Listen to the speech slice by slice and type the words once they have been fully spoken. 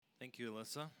Thank you,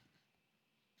 Alyssa.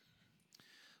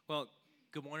 Well,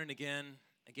 good morning again.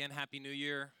 Again, Happy New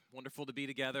Year. Wonderful to be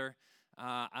together.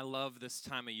 I love this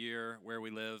time of year where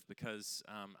we live because,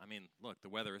 look, the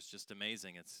weather is just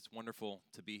amazing. It's wonderful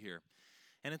to be here.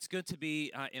 And it's good to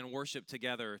be in worship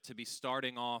together, to be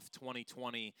starting off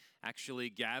 2020, actually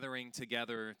gathering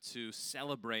together to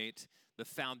celebrate the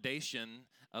foundation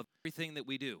of everything that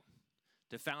we do,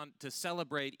 to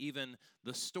celebrate even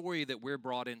the story that we're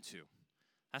brought into.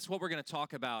 That's what we're going to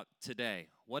talk about today,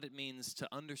 what it means to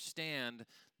understand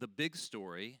the big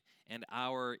story and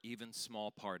our even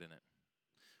small part in it.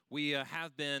 We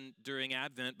have been, during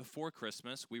Advent, before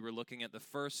Christmas, we were looking at the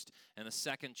first and the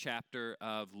second chapter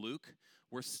of Luke.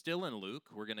 We're still in Luke.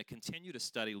 We're going to continue to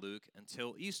study Luke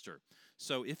until Easter.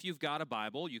 So if you've got a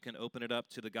Bible, you can open it up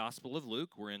to the Gospel of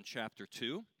Luke. We're in chapter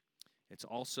 2. It's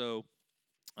also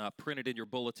printed in your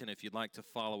bulletin if you'd like to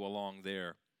follow along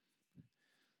there.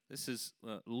 This is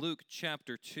Luke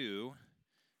chapter 2,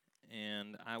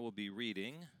 and I will be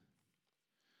reading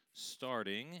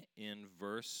starting in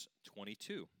verse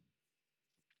 22.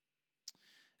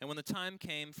 And when the time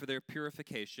came for their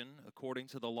purification, according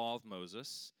to the law of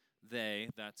Moses, they,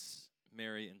 that's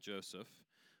Mary and Joseph,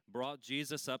 brought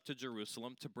Jesus up to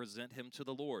Jerusalem to present him to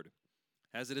the Lord.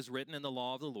 As it is written in the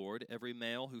law of the Lord, every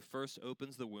male who first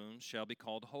opens the womb shall be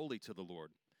called holy to the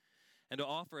Lord. And to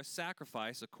offer a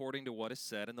sacrifice according to what is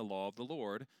said in the law of the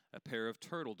Lord, a pair of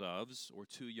turtle doves or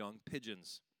 2 young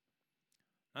pigeons.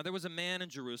 Now there was a man in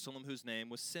Jerusalem whose name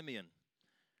was Simeon,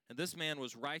 and this man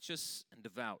was righteous and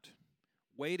devout,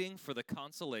 waiting for the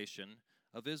consolation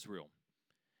of Israel.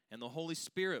 And the Holy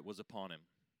Spirit was upon him.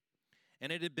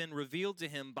 And it had been revealed to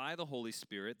him by the Holy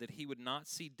Spirit that he would not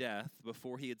see death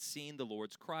before he had seen the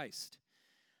Lord's Christ.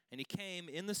 And he came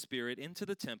in the Spirit into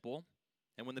the temple.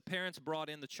 And when the parents brought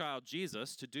in the child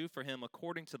Jesus to do for him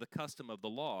according to the custom of the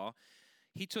law,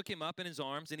 he took him up in his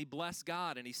arms and he blessed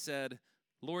God. And he said,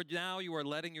 Lord, now you are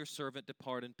letting your servant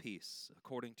depart in peace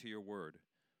according to your word.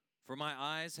 For my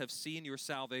eyes have seen your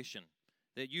salvation,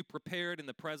 that you prepared in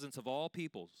the presence of all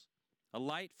peoples, a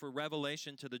light for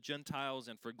revelation to the Gentiles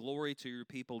and for glory to your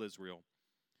people Israel.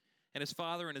 And his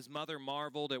father and his mother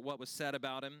marveled at what was said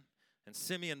about him. And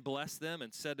Simeon blessed them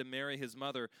and said to Mary his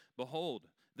mother, Behold,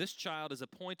 this child is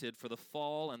appointed for the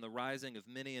fall and the rising of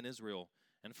many in Israel,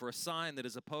 and for a sign that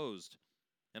is opposed,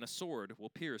 and a sword will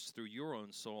pierce through your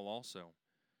own soul also,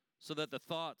 so that the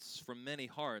thoughts from many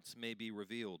hearts may be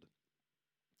revealed.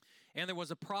 And there was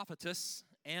a prophetess,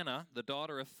 Anna, the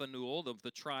daughter of Phanuel of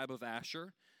the tribe of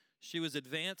Asher. She was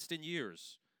advanced in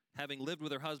years, having lived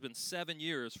with her husband 7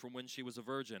 years from when she was a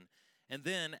virgin, and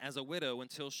then as a widow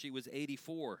until she was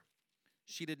 84.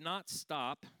 She did not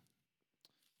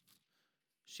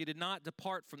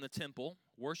depart from the temple,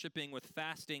 worshiping with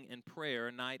fasting and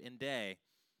prayer night and day.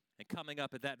 And coming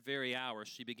up at that very hour,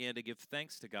 she began to give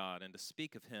thanks to God and to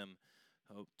speak of him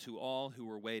to all who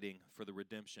were waiting for the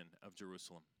redemption of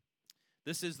Jerusalem.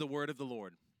 This is the word of the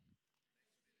Lord.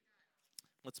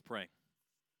 Let's pray.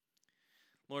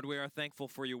 Lord, we are thankful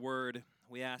for your word.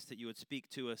 We ask that you would speak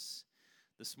to us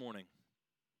this morning,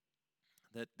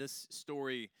 that this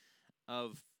story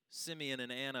of Simeon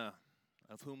and Anna,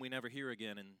 of whom we never hear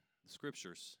again in the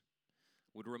Scriptures,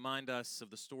 would remind us of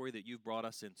the story that you've brought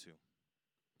us into.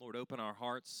 Lord, open our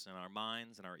hearts and our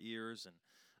minds and our ears and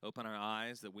open our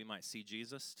eyes that we might see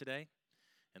Jesus today,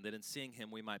 and that in seeing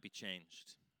him we might be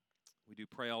changed. We do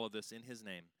pray all of this in his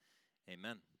name.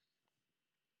 Amen.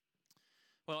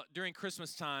 Well, during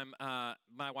Christmas time,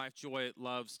 my wife Joy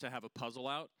loves to have a puzzle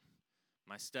out.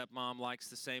 My stepmom likes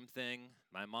the same thing.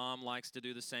 My mom likes to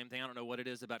do the same thing. I don't know what it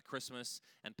is about Christmas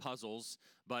and puzzles,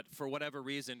 but for whatever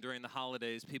reason, during the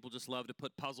holidays, people just love to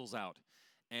put puzzles out.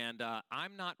 And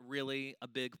I'm not really a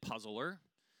big puzzler,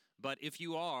 but if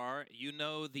you are, you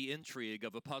know the intrigue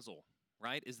of a puzzle,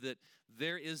 right? Is that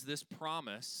there is this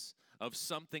promise of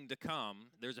something to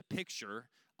come. There's a picture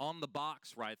on the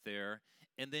box right there,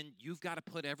 and then you've got to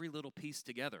put every little piece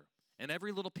together, and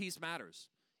every little piece matters.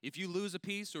 If you lose a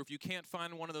piece, or if you can't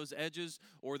find one of those edges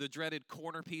or the dreaded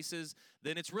corner pieces,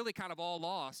 then it's really kind of all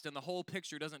lost and the whole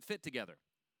picture doesn't fit together.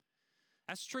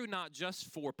 That's true not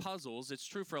just for puzzles, it's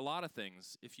true for a lot of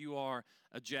things. If you are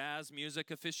a jazz music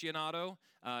aficionado,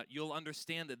 you'll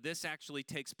understand that this actually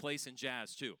takes place in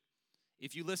jazz too.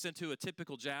 If you listen to a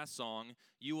typical jazz song,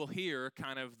 you will hear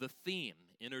kind of the theme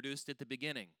introduced at the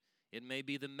beginning. It may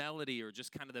be the melody or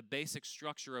just kind of the basic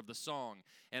structure of the song.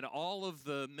 And all of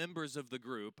the members of the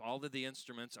group, all of the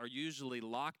instruments are usually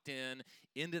locked in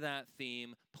into that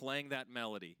theme, playing that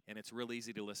melody, and it's real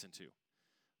easy to listen to.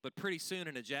 But pretty soon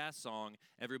in a jazz song,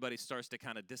 everybody starts to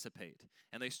kind of dissipate.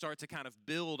 And they start to kind of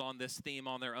build on this theme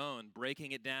on their own,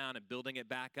 breaking it down and building it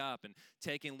back up and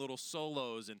taking little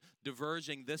solos and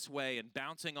diverging this way and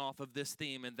bouncing off of this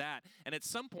theme and that. And at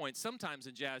some point, sometimes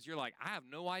in jazz, you're like, I have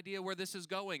no idea where this is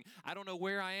going. I don't know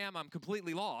where I am. I'm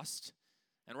completely lost.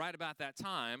 And right about that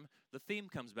time, the theme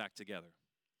comes back together.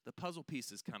 The puzzle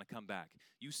pieces kind of come back.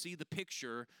 You see the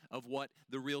picture of what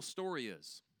the real story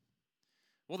is.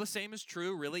 Well, the same is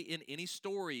true, really, in any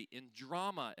story, in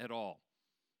drama at all.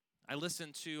 I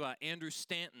listened to Andrew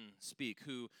Stanton speak,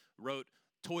 who wrote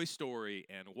Toy Story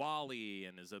and WALL-E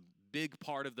and is a big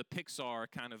part of the Pixar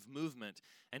kind of movement.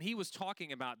 And he was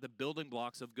talking about the building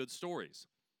blocks of good stories.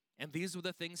 And these were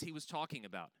the things he was talking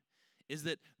about, is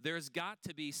that there's got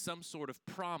to be some sort of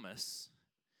promise,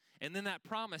 and then that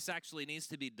promise actually needs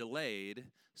to be delayed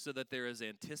so that there is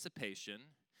anticipation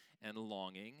and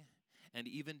longing and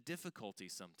even difficulty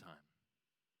sometime.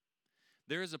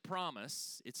 There is a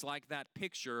promise. It's like that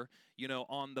picture,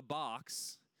 on the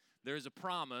box. There's a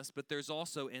promise, but there's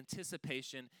also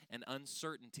anticipation and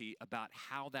uncertainty about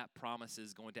how that promise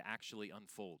is going to actually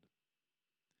unfold.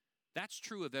 That's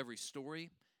true of every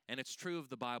story, and it's true of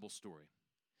the Bible story.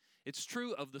 It's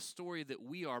true of the story that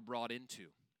we are brought into.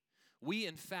 We,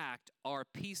 in fact, are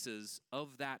pieces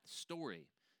of that story,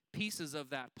 pieces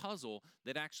of that puzzle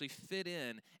that actually fit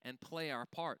in and play our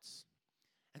parts.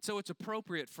 And so it's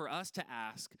appropriate for us to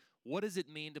ask, what does it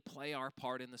mean to play our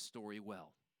part in the story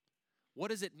well?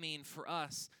 What does it mean for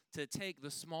us to take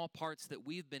the small parts that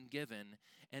we've been given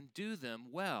and do them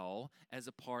well as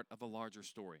a part of a larger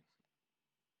story?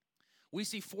 We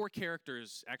see 4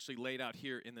 characters actually laid out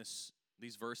here in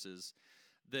these verses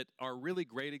that are a really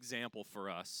great example for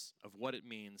us of what it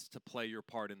means to play your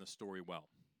part in the story well.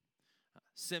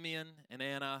 Simeon and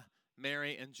Anna,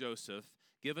 Mary and Joseph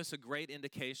give us a great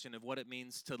indication of what it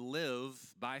means to live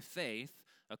by faith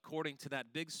according to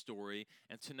that big story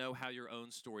and to know how your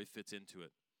own story fits into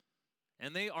it.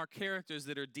 And they are characters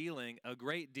that are dealing a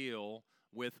great deal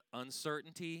with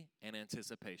uncertainty and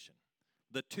anticipation.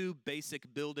 The 2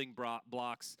 basic building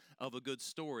blocks of a good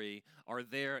story are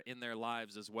there in their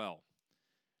lives as well.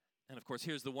 And of course,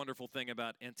 here's the wonderful thing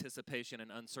about anticipation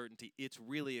and uncertainty. It's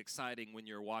really exciting when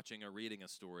you're watching or reading a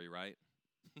story, right?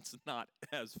 It's not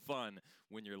as fun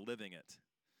when you're living it.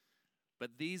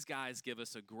 But these guys give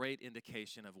us a great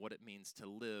indication of what it means to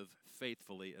live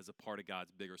faithfully as a part of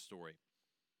God's bigger story.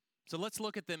 So let's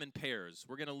look at them in pairs.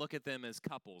 We're going to look at them as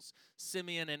couples.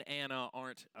 Simeon and Anna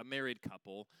aren't a married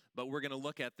couple, but we're going to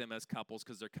look at them as couples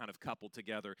because they're kind of coupled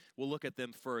together. We'll look at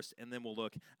them first, and then we'll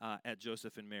look at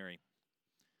Joseph and Mary.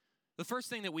 The first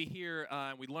thing that we hear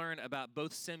and we learn about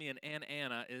both Simeon and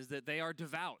Anna is that they are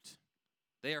devout.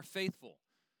 They are faithful.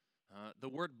 The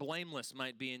word blameless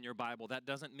might be in your Bible. That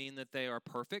doesn't mean that they are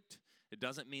perfect. It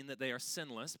doesn't mean that they are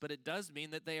sinless, but it does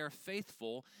mean that they are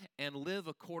faithful and live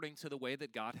according to the way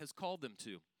that God has called them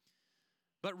to.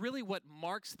 But really what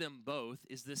marks them both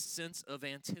is this sense of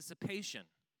anticipation,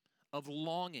 of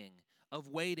longing, of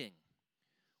waiting.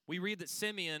 We read that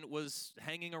Simeon was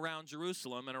hanging around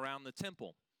Jerusalem and around the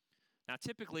temple. Now,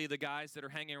 typically, the guys that are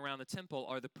hanging around the temple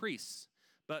are the priests.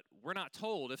 But we're not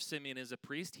told if Simeon is a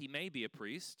priest. He may be a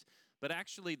priest. But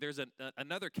actually, there's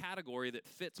another category that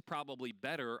fits probably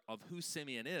better of who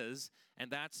Simeon is, and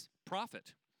that's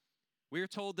prophet. We are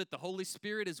told that the Holy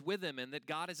Spirit is with him and that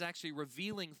God is actually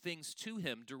revealing things to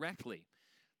him directly,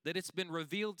 that it's been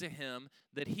revealed to him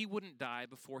that he wouldn't die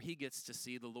before he gets to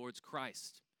see the Lord's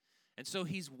Christ. And so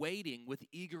he's waiting with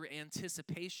eager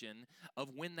anticipation of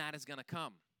when that is going to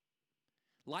come.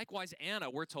 Likewise,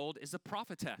 Anna, we're told, is a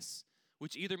prophetess,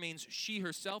 which either means she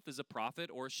herself is a prophet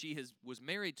or she was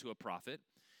married to a prophet.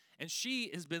 And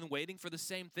she has been waiting for the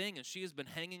same thing, and she has been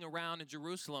hanging around in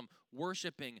Jerusalem,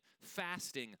 worshiping,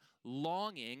 fasting,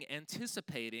 longing,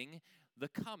 anticipating the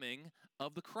coming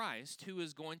of the Christ who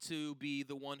is going to be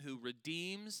the one who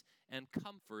redeems and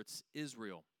comforts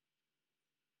Israel.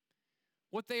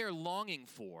 What they are longing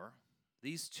for,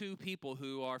 these 2 people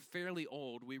who are fairly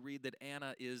old, we read that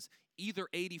Anna is either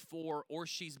 84 or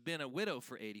she's been a widow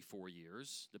for 84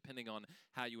 years, depending on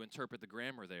how you interpret the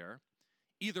grammar there.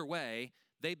 Either way,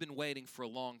 they've been waiting for a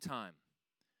long time.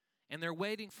 And they're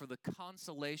waiting for the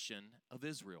consolation of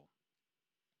Israel.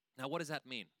 Now, what does that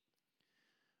mean?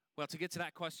 Well, to get to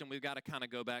that question, we've got to kind of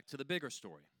go back to the bigger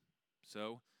story.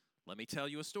 So, let me tell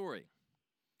you a story.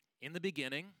 In the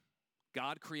beginning,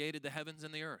 God created the heavens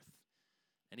and the earth.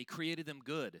 And he created them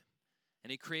good. And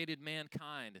he created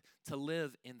mankind to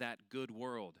live in that good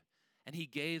world. And he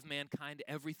gave mankind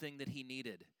everything that he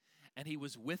needed. And he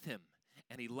was with him.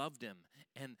 And he loved him.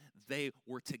 And they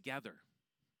were together.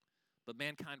 But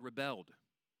mankind rebelled.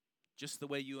 just the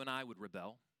way you and I would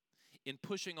rebel, in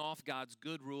pushing off God's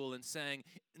good rule and saying,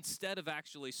 instead of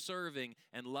actually serving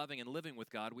and loving and living with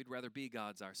God, we'd rather be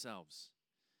gods ourselves.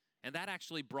 And that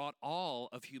actually brought all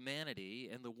of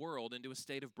humanity and the world into a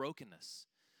state of brokenness,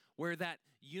 where that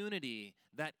unity,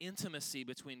 that intimacy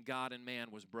between God and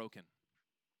man was broken.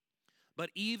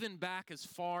 But even back as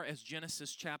far as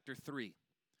Genesis chapter 3,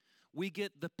 we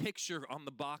get the picture on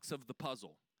the box of the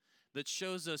puzzle that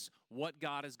shows us what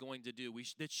God is going to do.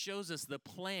 That shows us the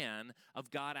plan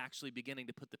of God actually beginning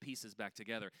to put the pieces back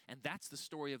together. And that's the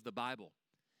story of the Bible,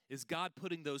 is God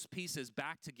putting those pieces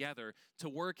back together to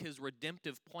work his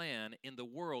redemptive plan in the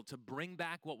world, to bring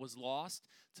back what was lost,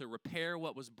 to repair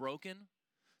what was broken,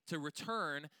 to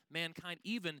return mankind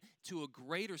even to a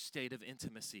greater state of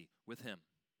intimacy with him.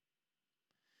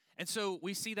 And so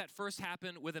we see that first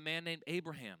happen with a man named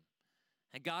Abraham.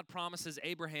 And God promises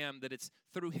Abraham that it's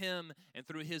through him and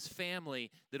through his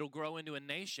family that it'll grow into a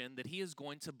nation, that he is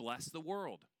going to bless the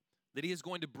world, that he is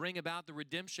going to bring about the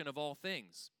redemption of all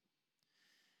things.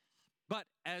 But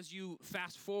as you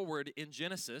fast forward in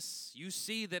Genesis, you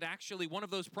see that actually one of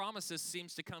those promises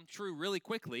seems to come true really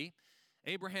quickly.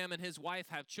 Abraham and his wife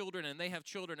have children, and they have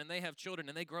children, and they have children,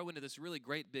 and they grow into this really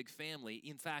great big family,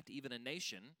 in fact, even a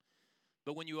nation.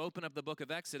 But when you open up the book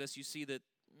of Exodus, you see that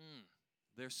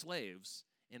they're slaves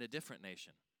in a different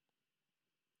nation.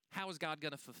 How is God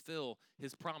going to fulfill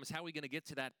his promise? How are we going to get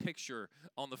to that picture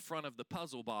on the front of the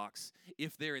puzzle box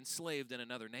if they're enslaved in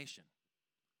another nation?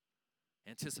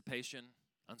 Anticipation,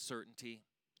 uncertainty,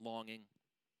 longing.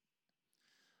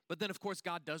 But then, of course,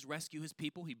 God does rescue his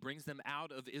people. He brings them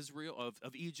out of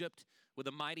Egypt with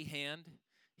a mighty hand.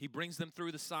 He brings them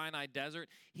through the Sinai desert.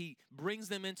 He brings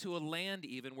them into a land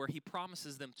even where he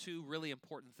promises them two really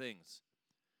important things.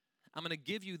 I'm going to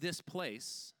give you this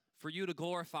place for you to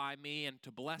glorify me and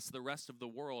to bless the rest of the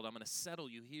world. I'm going to settle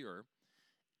you here,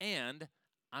 and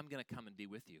I'm going to come and be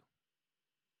with you.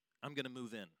 I'm going to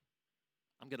move in.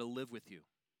 I'm going to live with you,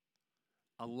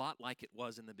 a lot like it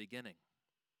was in the beginning.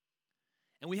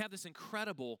 And we have this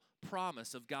incredible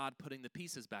promise of God putting the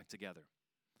pieces back together.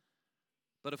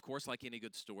 But of course, like any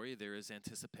good story, there is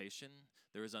anticipation,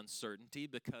 there is uncertainty,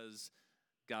 because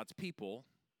God's people,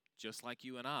 just like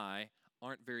you and I,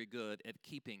 aren't very good at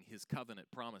keeping his covenant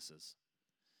promises.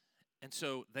 And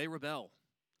so they rebel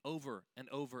over and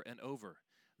over and over.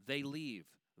 They leave.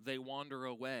 They wander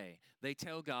away. They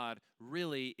tell God,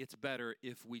 really, it's better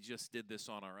if we just did this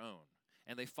on our own.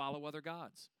 And they follow other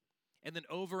gods. And then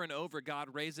over and over, God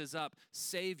raises up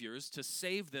saviors to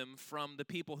save them from the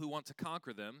people who want to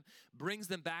conquer them, brings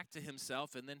them back to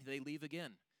himself, and then they leave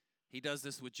again. He does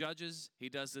this with judges. He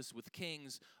does this with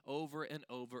kings over and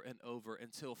over and over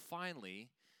until finally,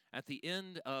 at the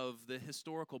end of the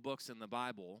historical books in the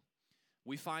Bible,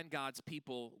 we find God's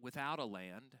people without a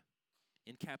land,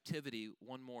 in captivity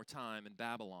one more time in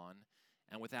Babylon,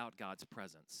 and without God's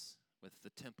presence, with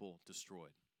the temple destroyed.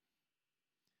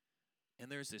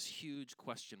 And there's this huge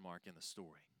question mark in the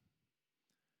story.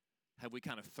 Have we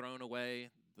kind of thrown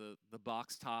away the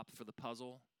box top for the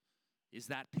puzzle? Is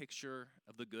that picture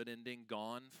of the good ending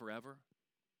gone forever?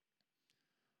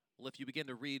 Well, if you begin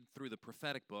to read through the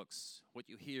prophetic books, what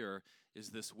you hear is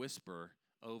this whisper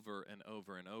over and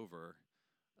over and over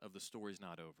of the story's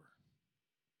not over.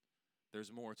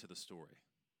 There's more to the story.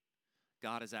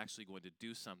 God is actually going to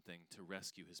do something to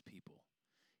rescue his people.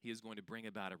 He is going to bring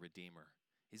about a redeemer.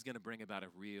 He's going to bring about a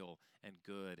real and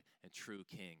good and true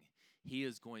king. He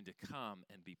is going to come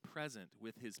and be present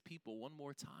with his people one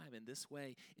more time in this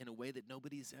way, in a way that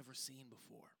nobody's ever seen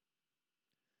before.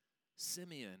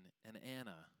 Simeon and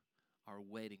Anna are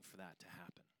waiting for that to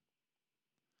happen.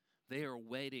 They are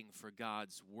waiting for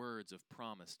God's words of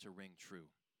promise to ring true.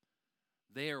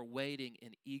 They are waiting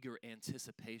in eager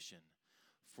anticipation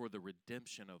for the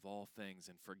redemption of all things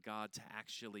and for God to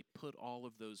actually put all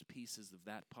of those pieces of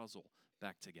that puzzle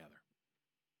back together.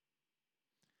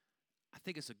 I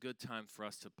think it's a good time for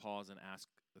us to pause and ask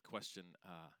the question,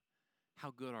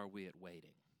 how good are we at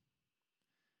waiting?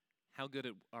 How good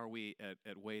are we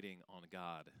at waiting on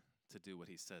God to do what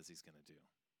he says he's going to do?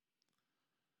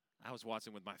 I was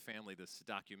watching with my family this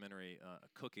documentary,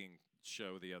 cooking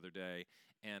show the other day,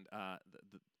 and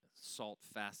the salt,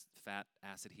 fat,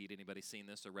 acid, heat. Anybody seen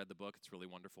this or read the book? It's really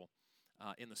wonderful.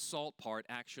 In the salt part,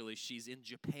 actually, she's in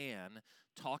Japan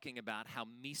talking about how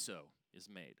miso is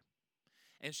made.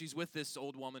 And she's with this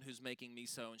old woman who's making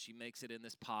miso, and she makes it in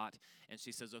this pot, and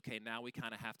she says, okay, now we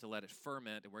kind of have to let it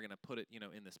ferment, and we're going to put it,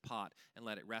 in this pot and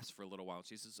let it rest for a little while. And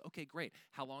she says, okay, great.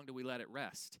 How long do we let it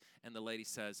rest? And the lady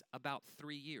says, about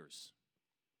 3 years.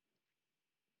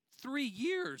 3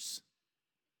 years.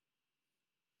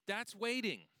 That's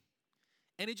waiting.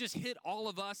 And it just hit all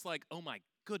of us like, oh my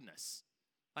goodness.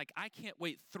 Like, I can't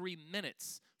wait 3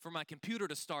 minutes for my computer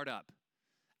to start up.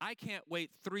 I can't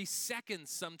wait 3 seconds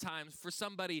sometimes for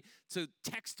somebody to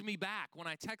text me back when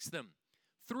I text them.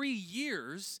 3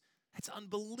 years, that's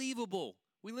unbelievable.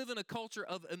 We live in a culture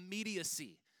of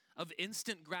immediacy, of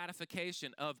instant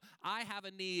gratification, of I have a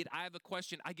need, I have a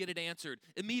question, I get it answered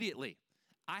immediately.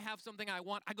 I have something I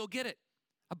want, I go get it.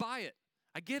 I buy it.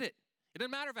 I get it. It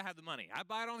doesn't matter if I have the money. I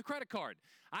buy it on the credit card.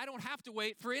 I don't have to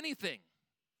wait for anything.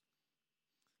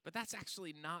 But that's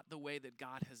actually not the way that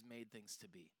God has made things to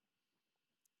be.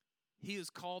 He has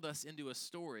called us into a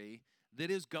story that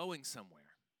is going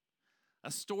somewhere,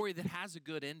 a story that has a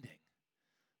good ending,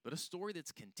 but a story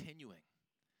that's continuing.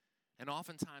 And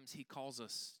oftentimes he calls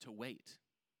us to wait.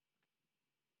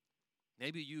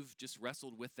 Maybe you've just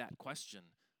wrestled with that question,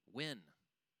 when?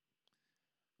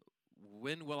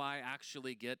 When will I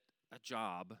actually get a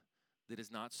job that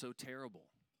is not so terrible?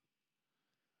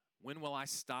 When will I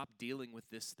stop dealing with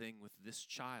this thing with this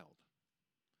child?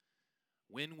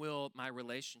 When will my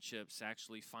relationships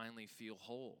actually finally feel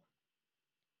whole?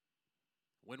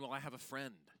 When will I have a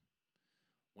friend?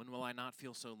 When will I not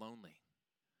feel so lonely?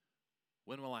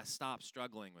 When will I stop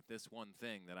struggling with this one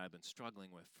thing that I've been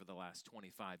struggling with for the last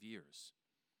 25 years?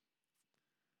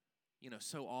 You know,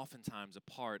 so oftentimes a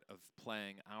part of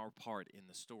playing our part in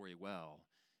the story well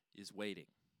is waiting,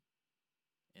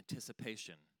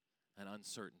 anticipation, and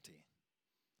uncertainty.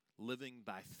 Living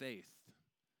by faith,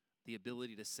 the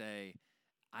ability to say,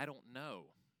 I don't know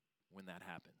when that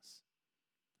happens,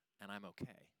 and I'm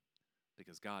okay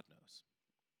because God knows.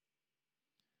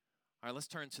 All right, let's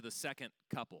turn to the second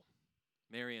couple,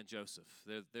 Mary and Joseph.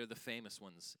 They're the famous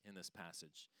ones in this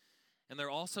passage. And they're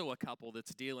also a couple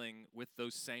that's dealing with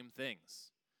those same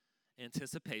things,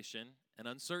 anticipation and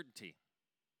uncertainty.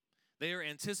 They are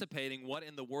anticipating what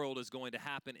in the world is going to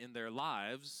happen in their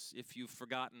lives. If you've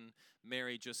forgotten,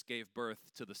 Mary just gave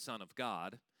birth to the Son of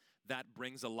God. That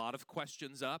brings a lot of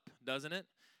questions up, doesn't it?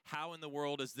 How in the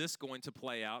world is this going to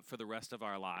play out for the rest of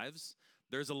our lives?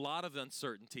 There's a lot of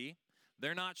uncertainty.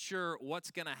 They're not sure what's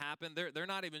going to happen. They're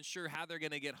not even sure how they're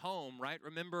going to get home, right?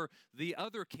 Remember, the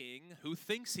other king who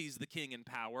thinks he's the king in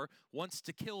power wants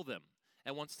to kill them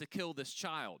and wants to kill this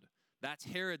child. That's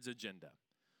Herod's agenda.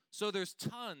 So there's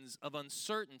tons of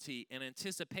uncertainty and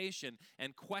anticipation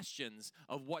and questions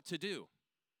of what to do.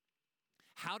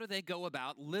 How do they go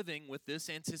about living with this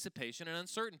anticipation and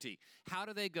uncertainty? How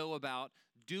do they go about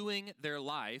doing their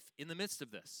life in the midst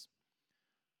of this?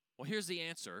 Well, here's the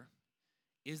answer,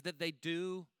 is that they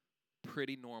do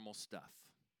pretty normal stuff.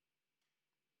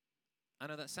 I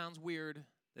know that sounds weird.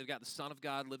 They've got the Son of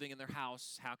God living in their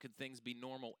house. How could things be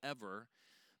normal ever?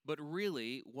 But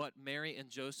really, what Mary and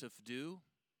Joseph do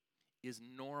is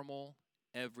normal,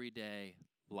 everyday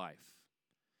life.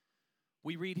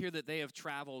 We read here that they have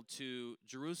traveled to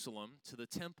Jerusalem, to the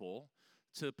temple,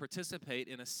 to participate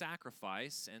in a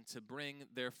sacrifice and to bring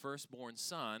their firstborn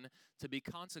son to be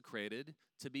consecrated,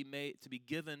 to be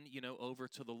given, over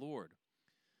to the Lord.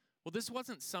 Well, this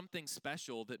wasn't something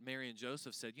special that Mary and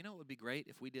Joseph said, it would be great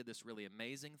if we did this really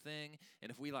amazing thing,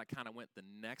 and if we kind of went the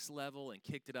next level and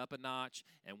kicked it up a notch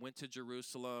and went to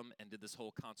Jerusalem and did this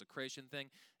whole consecration thing.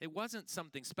 It wasn't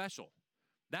something special.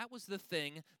 That was the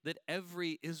thing that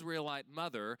every Israelite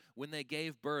mother, when they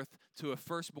gave birth to a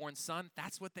firstborn son,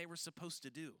 that's what they were supposed to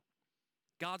do.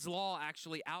 God's law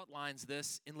actually outlines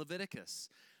this in Leviticus,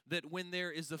 that when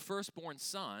there is the firstborn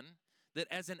son, that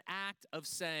as an act of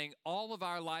saying, all of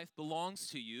our life belongs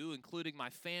to you, including my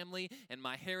family and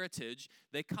my heritage,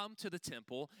 they come to the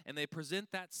temple and they present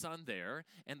that son there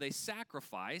and they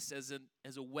sacrifice as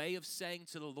a way of saying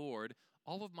to the Lord,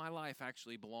 all of my life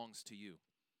actually belongs to you.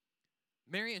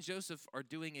 Mary and Joseph are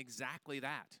doing exactly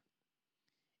that.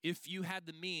 If you had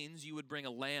the means, you would bring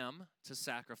a lamb to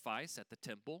sacrifice at the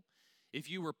temple. If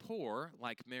you were poor,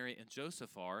 like Mary and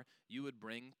Joseph are, you would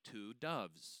bring 2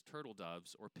 doves, turtle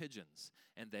doves or pigeons,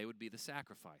 and they would be the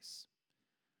sacrifice.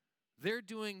 They're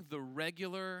doing the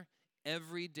regular,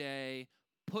 everyday,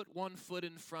 put one foot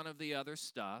in front of the other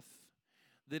stuff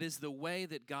that is the way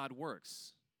that God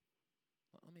works.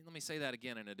 Let me say that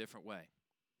again in a different way.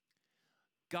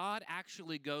 God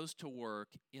actually goes to work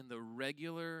in the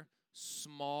regular,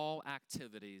 small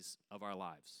activities of our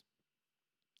lives.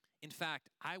 In fact,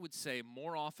 I would say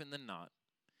more often than not,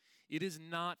 it is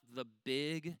not the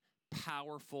big,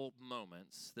 powerful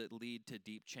moments that lead to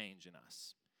deep change in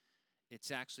us.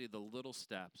 It's actually the little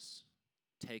steps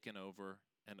taken over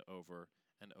and over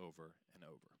and over and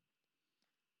over.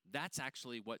 That's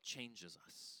actually what changes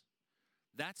us.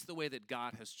 That's the way that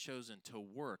God has chosen to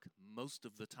work most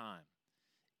of the time,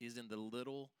 is in the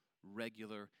little,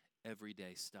 regular,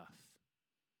 everyday stuff.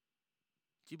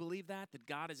 Do you believe that? That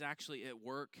God is actually at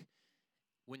work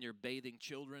when you're bathing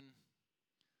children,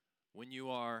 when you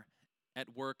are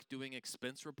at work doing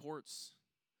expense reports,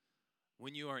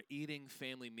 when you are eating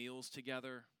family meals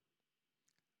together,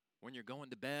 when you're going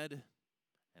to bed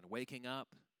and waking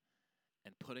up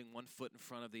and putting one foot in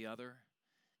front of the other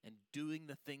and doing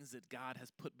the things that God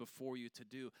has put before you to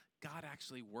do. God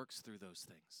actually works through those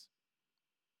things.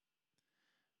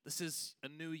 This is a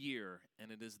new year, and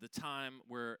it is the time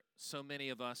where so many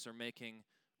of us are making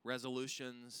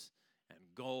resolutions and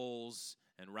goals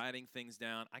and writing things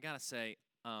down. I got to say,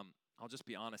 I'll just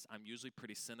be honest, I'm usually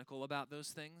pretty cynical about those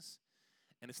things.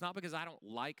 And it's not because I don't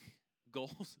like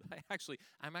goals.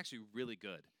 I'm actually really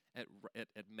good at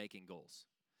making goals.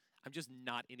 I'm just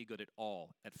not any good at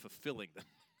all at fulfilling them.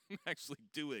 I'm actually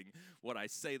doing what I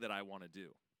say that I want to do.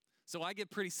 So I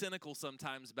get pretty cynical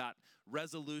sometimes about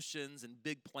resolutions and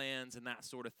big plans and that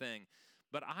sort of thing.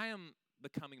 But I am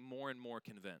becoming more and more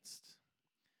convinced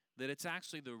that it's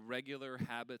actually the regular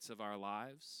habits of our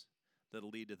lives that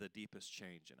lead to the deepest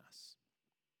change in us.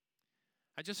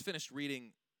 I just finished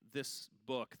reading this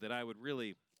book that I would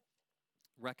really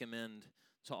recommend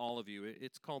to all of you.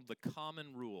 It's called The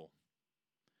Common Rule.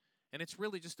 And it's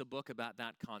really just a book about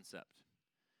that concept,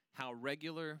 how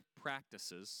regular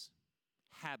practices,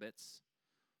 habits,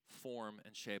 form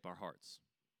and shape our hearts.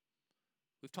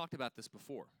 We've talked about this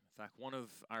before. In fact, one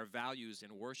of our values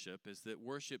in worship is that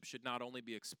worship should not only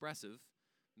be expressive,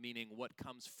 meaning what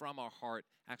comes from our heart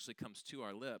actually comes to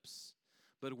our lips,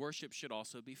 but worship should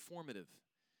also be formative,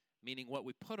 meaning what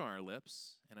we put on our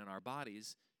lips and in our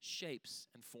bodies shapes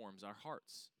and forms our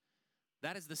hearts.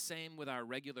 That is the same with our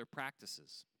regular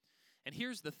practices. And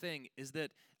here's the thing, is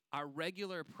that our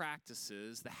regular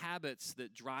practices, the habits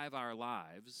that drive our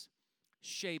lives,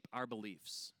 shape our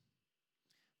beliefs.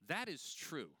 That is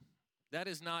true. That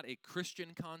is not a Christian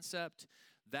concept.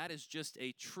 That is just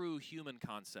a true human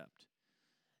concept.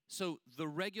 So the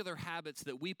regular habits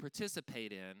that we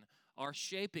participate in are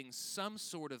shaping some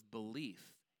sort of belief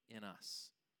in us.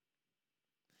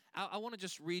 I want to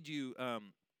just read you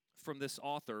from this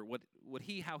author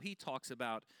how he talks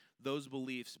about those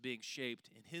beliefs being shaped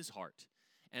in his heart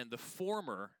and the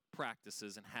former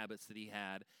practices and habits that he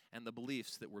had and the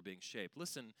beliefs that were being shaped.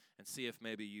 Listen and see if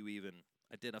maybe you even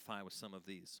identify with some of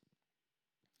these.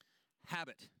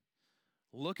 Habit.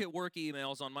 Look at work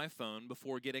emails on my phone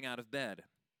before getting out of bed.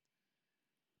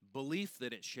 Belief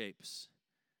that it shapes.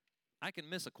 I can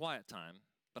miss a quiet time,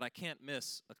 but I can't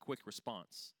miss a quick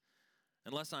response.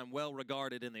 Unless I'm well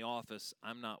regarded in the office,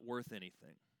 I'm not worth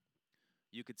anything.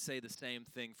 You could say the same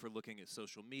thing for looking at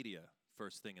social media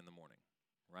first thing in the morning,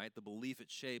 right? The belief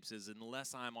it shapes is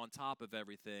unless I'm on top of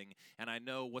everything and I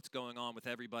know what's going on with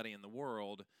everybody in the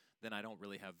world, then I don't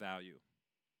really have value.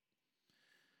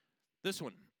 This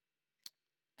one,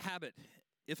 habit.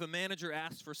 If a manager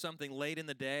asks for something late in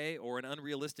the day or an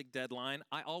unrealistic deadline,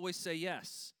 I always say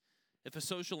yes. If a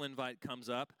social invite comes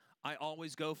up, I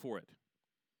always go for it.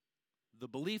 The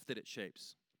belief that it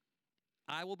shapes.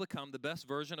 I will become the best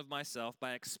version of myself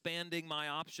by expanding my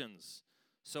options,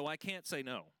 so I can't say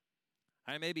no.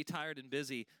 I may be tired and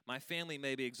busy. My family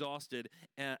may be exhausted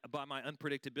by my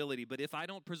unpredictability, but if I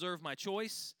don't preserve my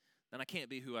choice, then I can't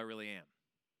be who I really am.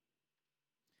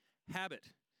 Habit.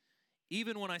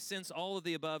 Even when I sense all of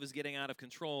the above is getting out of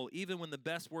control, even when the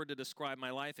best word to describe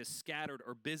my life is scattered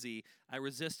or busy, I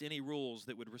resist any rules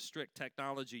that would restrict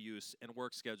technology use and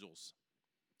work schedules.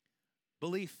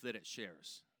 Belief that it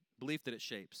shares, belief that it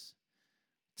shapes.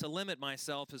 To limit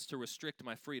myself is to restrict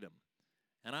my freedom.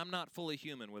 And I'm not fully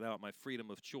human without my freedom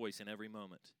of choice in every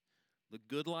moment. The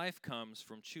good life comes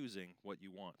from choosing what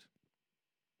you want.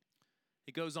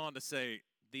 He goes on to say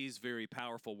these very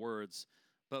powerful words,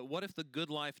 but what if the good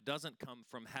life doesn't come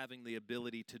from having the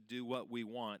ability to do what we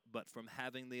want, but from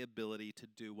having the ability to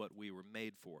do what we were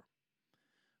made for?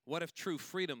 What if true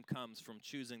freedom comes from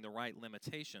choosing the right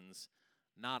limitations,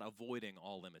 not avoiding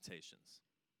all limitations?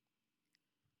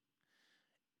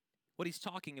 What he's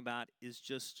talking about is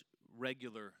just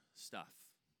regular stuff.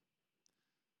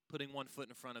 Putting one foot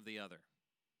in front of the other.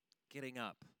 Getting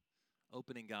up.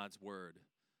 Opening God's word.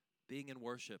 Being in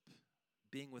worship.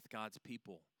 Being with God's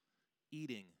people.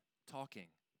 Eating. Talking.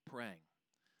 Praying.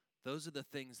 Those are the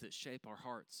things that shape our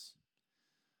hearts.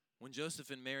 When Joseph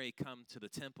and Mary come to the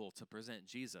temple to present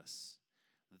Jesus,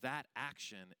 that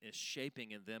action is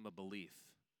shaping in them a belief.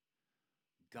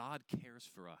 God cares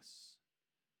for us.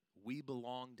 We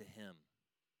belong to Him.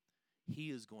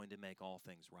 He is going to make all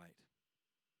things right.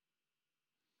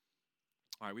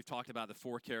 All right, we've talked about the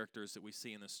four characters that we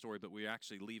see in this story, but we're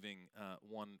actually leaving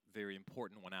one very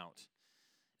important one out.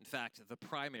 In fact, the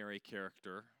primary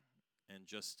character And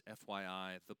just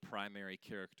FYI, the primary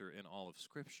character in all of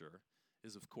Scripture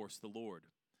is, of course, the Lord.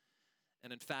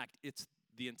 And in fact, it's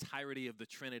the entirety of the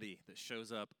Trinity that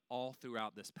shows up all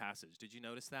throughout this passage. Did you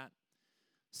notice that?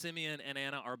 Simeon and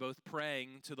Anna are both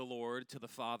praying to the Lord, to the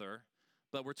Father,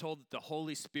 but we're told that the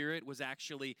Holy Spirit was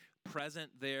actually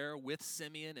present there with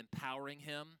Simeon, empowering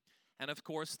him. And of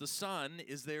course, the Son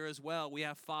is there as well. We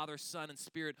have Father, Son, and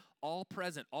Spirit all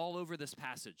present all over this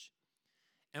passage.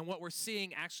 And what we're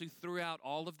seeing actually throughout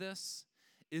all of this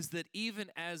is that even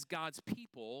as God's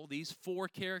people, these four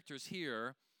characters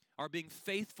here are being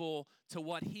faithful to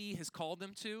what He has called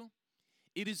them to,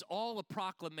 it is all a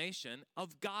proclamation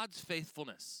of God's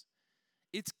faithfulness.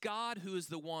 It's God who is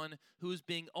the one who is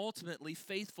being ultimately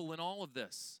faithful in all of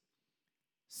this.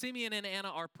 Simeon and Anna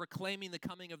are proclaiming the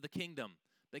coming of the kingdom.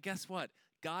 But guess what?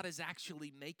 God is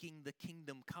actually making the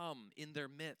kingdom come in their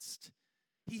midst.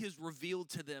 He has revealed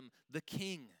to them the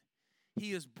king.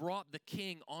 He has brought the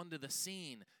king onto the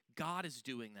scene. God is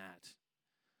doing that.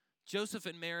 Joseph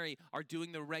and Mary are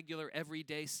doing the regular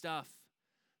everyday stuff.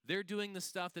 They're doing the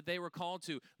stuff that they were called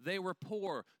to. They were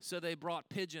poor, so they brought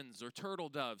pigeons or turtle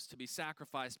doves to be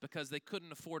sacrificed because they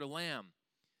couldn't afford a lamb.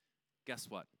 Guess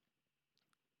what?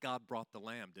 God brought the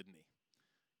lamb, didn't He?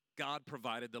 God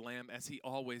provided the lamb as He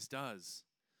always does.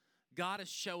 God is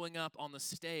showing up on the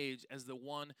stage as the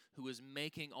one who is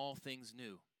making all things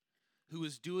new, who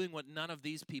is doing what none of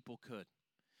these people could.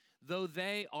 Though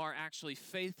they are actually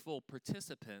faithful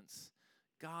participants,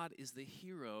 God is the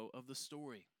hero of the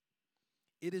story.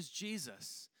 It is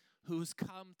Jesus who has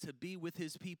come to be with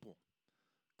His people,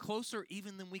 closer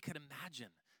even than we could imagine,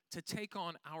 to take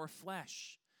on our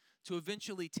flesh, to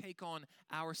eventually take on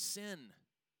our sin.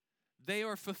 They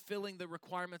are fulfilling the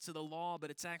requirements of the law,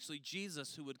 but it's actually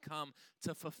Jesus who would come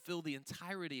to fulfill the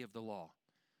entirety of the law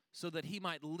so that He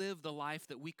might live the life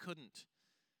that we couldn't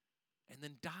and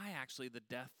then die actually the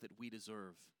death that we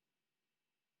deserve.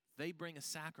 They bring a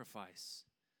sacrifice,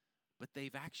 but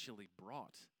they've actually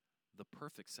brought the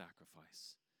perfect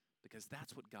sacrifice because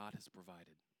that's what God has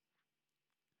provided.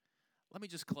 Let me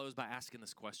just close by asking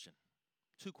this question.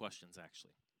 Two questions,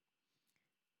 actually.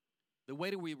 The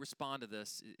way that we respond to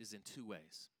this is in two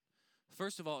ways.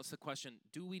 First of all, it's the question,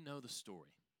 do we know the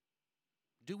story?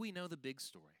 Do we know the big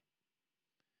story?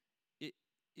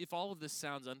 If all of this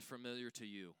sounds unfamiliar to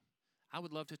you, I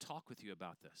would love to talk with you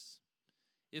about this.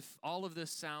 If all of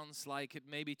this sounds like it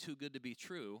may be too good to be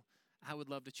true, I would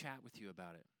love to chat with you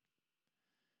about it.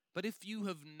 But if you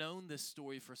have known this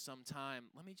story for some time,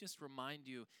 let me just remind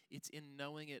you, it's in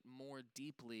knowing it more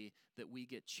deeply that we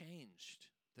get changed,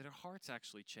 that our hearts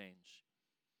actually change.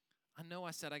 I know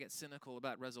I said I get cynical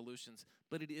about resolutions,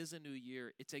 but it is a new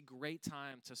year. It's a great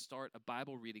time to start a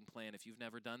Bible reading plan if you've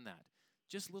never done that.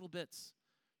 Just little bits.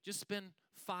 Just spend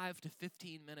 5 to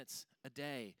 15 minutes a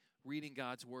day reading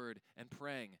God's Word and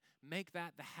praying. Make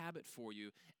that the habit for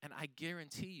you, and I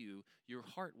guarantee you, your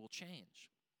heart will change.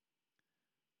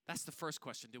 That's the first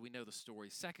question, do we know the story?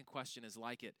 Second question is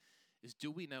like it, is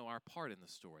do we know our part in the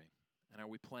story, and are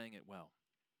we playing it well?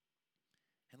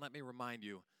 And let me remind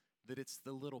you that it's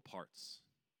the little parts.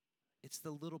 It's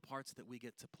the little parts that we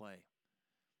get to play.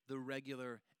 The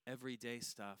regular, everyday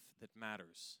stuff that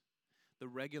matters. The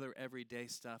regular, everyday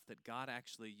stuff that God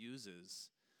actually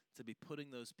uses to be putting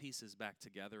those pieces back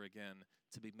together again,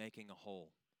 to be making a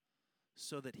whole.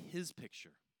 So that His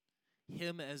picture,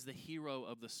 Him as the hero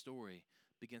of the story,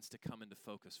 begins to come into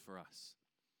focus for us.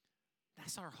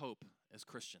 That's our hope as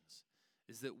Christians,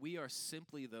 is that we are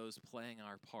simply those playing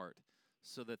our part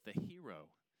so that the hero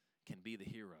can be the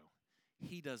hero.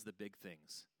 He does the big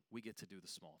things. We get to do the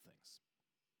small things.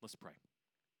 Let's pray.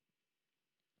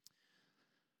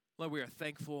 Lord, we are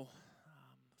thankful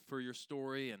for your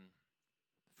story and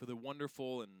for the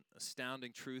wonderful and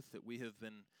astounding truth that we have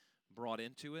been brought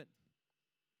into it.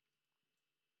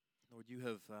 Lord, you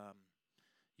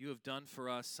have done for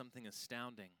us something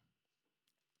astounding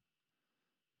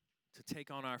to take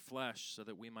on our flesh so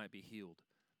that we might be healed.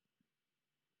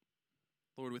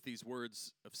 Lord, with these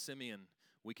words of Simeon,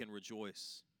 we can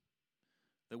rejoice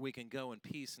that we can go in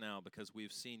peace now because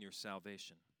we've seen your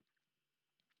salvation.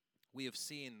 We have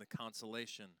seen the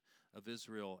consolation of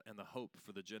Israel and the hope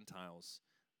for the Gentiles.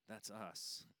 That's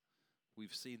us.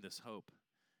 We've seen this hope,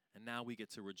 and now we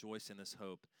get to rejoice in this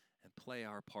hope and play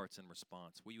our parts in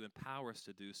response. Will you empower us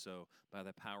to do so by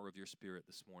the power of your Spirit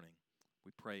this morning?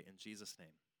 We pray in Jesus'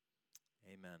 name.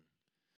 Amen.